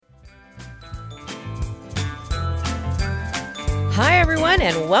Hi, everyone,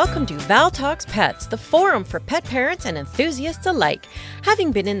 and welcome to Val Talks Pets, the forum for pet parents and enthusiasts alike.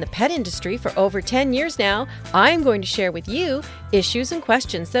 Having been in the pet industry for over 10 years now, I'm going to share with you issues and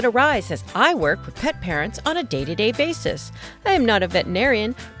questions that arise as I work with pet parents on a day-to-day basis. I am not a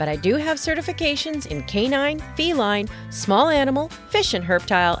veterinarian, but I do have certifications in canine, feline, small animal, fish and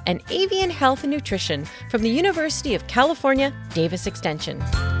herptile, and avian health and nutrition from the University of California, Davis Extension.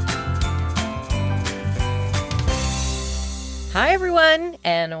 Hi, everyone,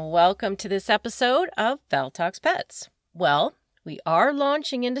 and welcome to this episode of Val Talks Pets. Well, we are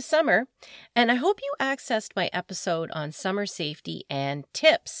launching into summer, and I hope you accessed my episode on summer safety and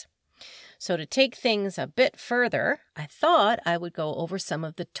tips. So to take things a bit further, I thought I would go over some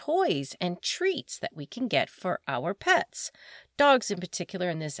of the toys and treats that we can get for our pets, dogs in particular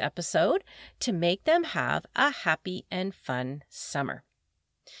in this episode, to make them have a happy and fun summer.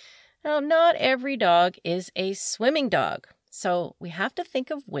 Now, not every dog is a swimming dog. So we have to think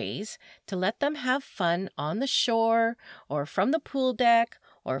of ways to let them have fun on the shore or from the pool deck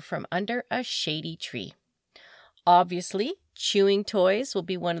or from under a shady tree. Obviously, chewing toys will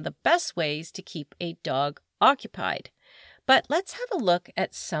be one of the best ways to keep a dog occupied. But let's have a look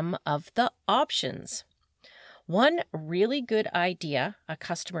at some of the options. One really good idea a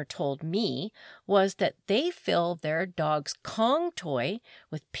customer told me was that they fill their dog's Kong toy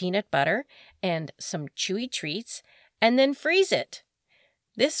with peanut butter and some chewy treats and then freeze it.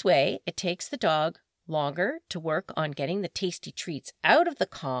 This way, it takes the dog longer to work on getting the tasty treats out of the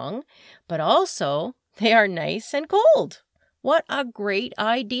Kong, but also they are nice and cold. What a great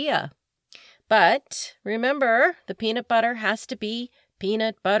idea. But remember, the peanut butter has to be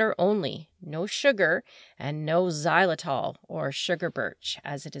peanut butter only, no sugar, and no xylitol or sugar birch,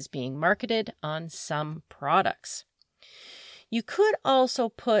 as it is being marketed on some products. You could also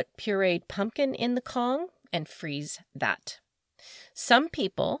put pureed pumpkin in the Kong and freeze that. Some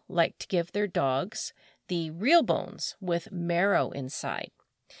people like to give their dogs the real bones with marrow inside.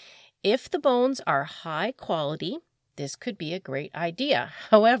 If the bones are high quality, this could be a great idea.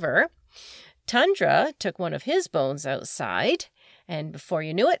 However, Tundra took one of his bones outside, and before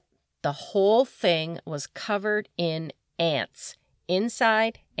you knew it, the whole thing was covered in ants,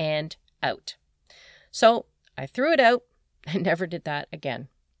 inside and out. So I threw it out and never did that again.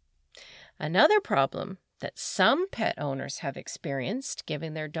 Another problem that some pet owners have experienced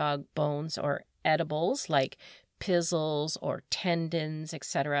giving their dog bones or edibles like pizzles or tendons,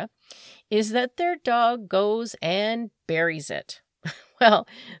 etc., is that their dog goes and buries it. Well,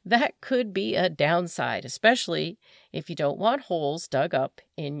 that could be a downside, especially if you don't want holes dug up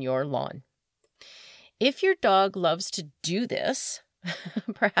in your lawn. If your dog loves to do this,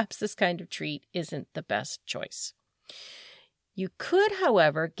 perhaps this kind of treat isn't the best choice. You could,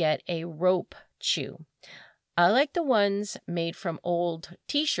 however, get a rope chew. I like the ones made from old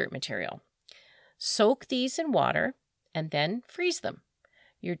t-shirt material. Soak these in water and then freeze them.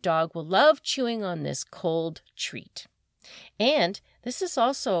 Your dog will love chewing on this cold treat. And this is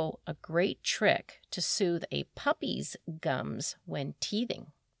also a great trick to soothe a puppy's gums when teething.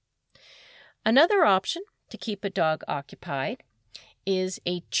 Another option to keep a dog occupied is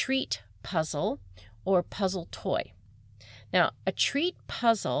a treat puzzle or puzzle toy. Now, a treat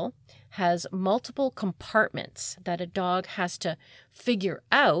puzzle has multiple compartments that a dog has to figure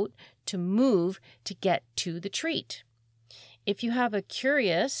out to move to get to the treat. If you have a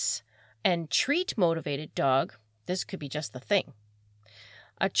curious and treat-motivated dog, this could be just the thing.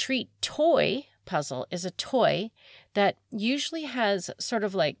 A treat toy puzzle is a toy that usually has sort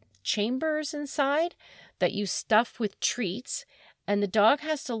of like chambers inside that you stuff with treats, and the dog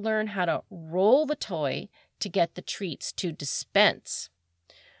has to learn how to roll the toy to get the treats to dispense.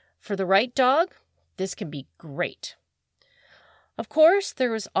 For the right dog, this can be great. Of course,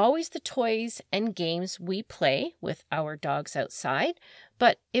 there is always the toys and games we play with our dogs outside,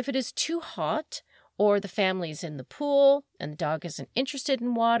 but if it is too hot or the family is in the pool and the dog isn't interested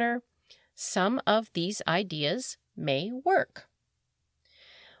in water, some of these ideas may work.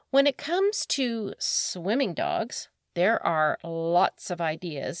 When it comes to swimming dogs, there are lots of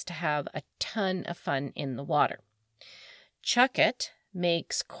ideas to have a ton of fun in the water. Chuck-It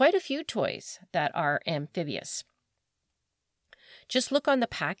makes quite a few toys that are amphibious. Just look on the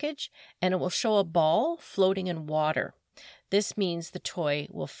package and it will show a ball floating in water. This means the toy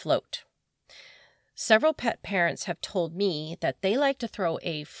will float. Several pet parents have told me that they like to throw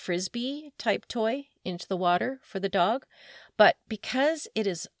a frisbee type toy into the water for the dog, but because it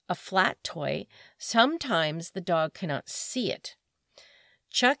is a flat toy, sometimes the dog cannot see it.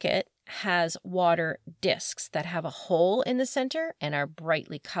 Chuck-It has water discs that have a hole in the center and are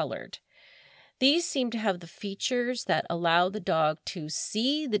brightly colored. These seem to have the features that allow the dog to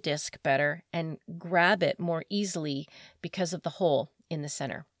see the disc better and grab it more easily because of the hole in the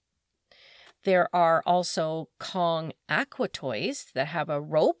center. There are also Kong Aqua toys that have a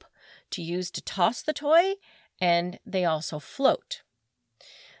rope to use to toss the toy, and they also float.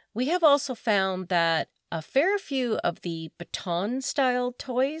 We have also found that a fair few of the baton-style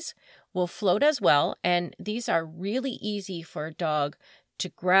toys will float as well, and these are really easy for a dog to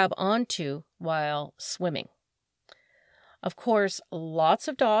grab onto while swimming. Of course, lots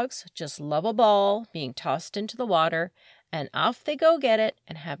of dogs just love a ball being tossed into the water, and off they go get it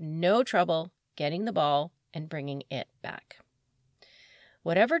and have no trouble getting the ball and bringing it back.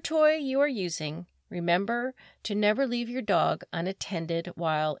 Whatever toy you are using, remember to never leave your dog unattended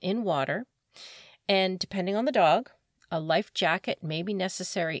while in water. And depending on the dog, a life jacket may be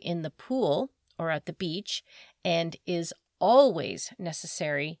necessary in the pool or at the beach and is always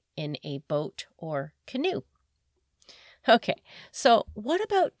necessary in a boat or canoe. Okay, so what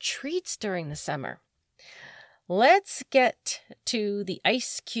about treats during the summer? Let's get to the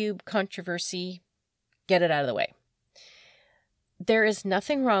ice cube controversy. Get it out of the way. There is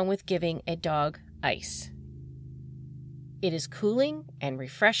nothing wrong with giving a dog ice. It is cooling and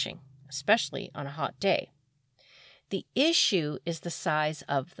refreshing, especially on a hot day. The issue is the size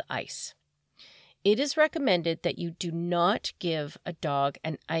of the ice. It is recommended that you do not give a dog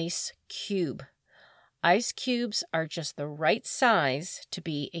an ice cube. Ice cubes are just the right size to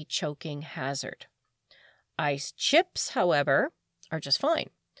be a choking hazard. Ice chips, however, are just fine.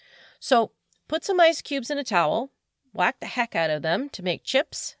 So put some ice cubes in a towel, whack the heck out of them to make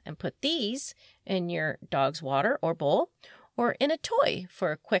chips, and put these in your dog's water or bowl, or in a toy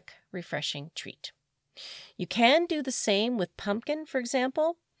for a quick, refreshing treat. You can do the same with pumpkin, for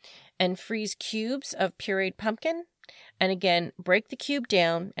example, and freeze cubes of pureed pumpkin, and again, break the cube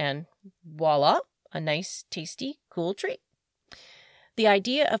down, and voila, a nice, tasty, cool treat. The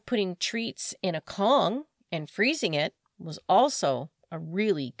idea of putting treats in a Kong and freezing it was also a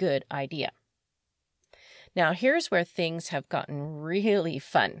really good idea. Now, here's where things have gotten really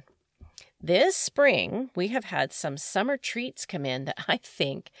fun. This spring, we have had some summer treats come in that I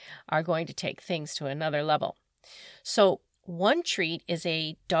think are going to take things to another level. So, one treat is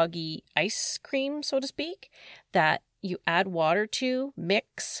a doggy ice cream, so to speak, that you add water to,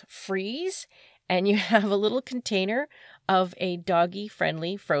 mix, freeze, and you have a little container of a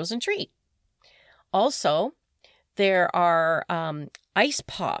doggy-friendly frozen treat. Also, there are ice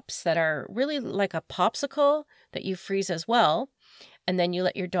pops that are really like a popsicle that you freeze as well, and then you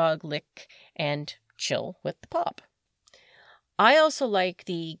let your dog lick and chill with the pop. I also like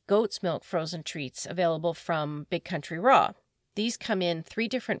the goat's milk frozen treats available from Big Country Raw. These come in 3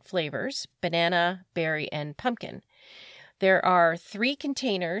 different flavors: banana, berry, and pumpkin. There are 3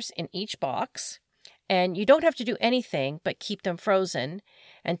 containers in each box, and you don't have to do anything but keep them frozen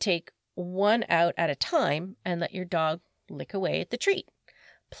and take one out at a time and let your dog lick away at the treat.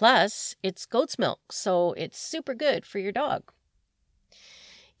 Plus, it's goat's milk, so it's super good for your dog.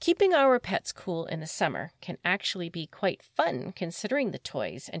 Keeping our pets cool in the summer can actually be quite fun considering the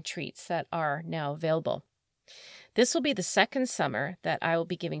toys and treats that are now available. This will be the second summer that I will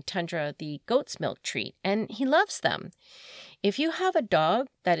be giving Tundra the goat's milk treat, and he loves them. If you have a dog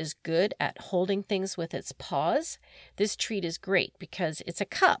that is good at holding things with its paws, this treat is great because it's a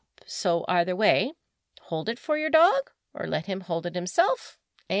cup. So either way, hold it for your dog or let him hold it himself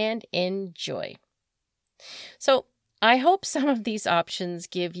and enjoy. So I hope some of these options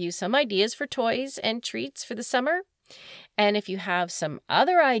give you some ideas for toys and treats for the summer. And if you have some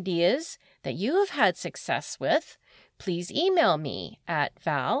other ideas that you have had success with, please email me at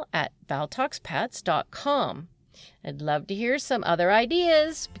val@valtalkspets.com. I'd love to hear some other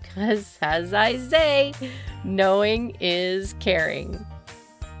ideas because, as I say, knowing is caring.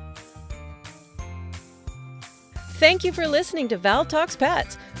 Thank you for listening to Val Talks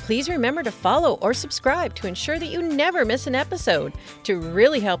Pets. Please remember to follow or subscribe to ensure that you never miss an episode. To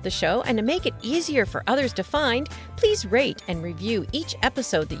really help the show and to make it easier for others to find, please rate and review each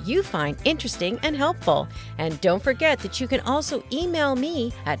episode that you find interesting and helpful. And don't forget that you can also email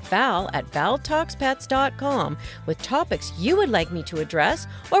me at val@valtalkspets.com with topics you would like me to address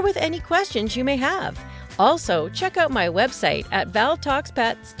or with any questions you may have. Also, check out my website at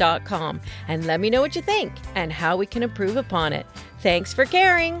valtalkspets.com and let me know what you think and how we can improve upon it. Thanks for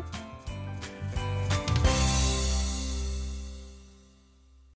caring.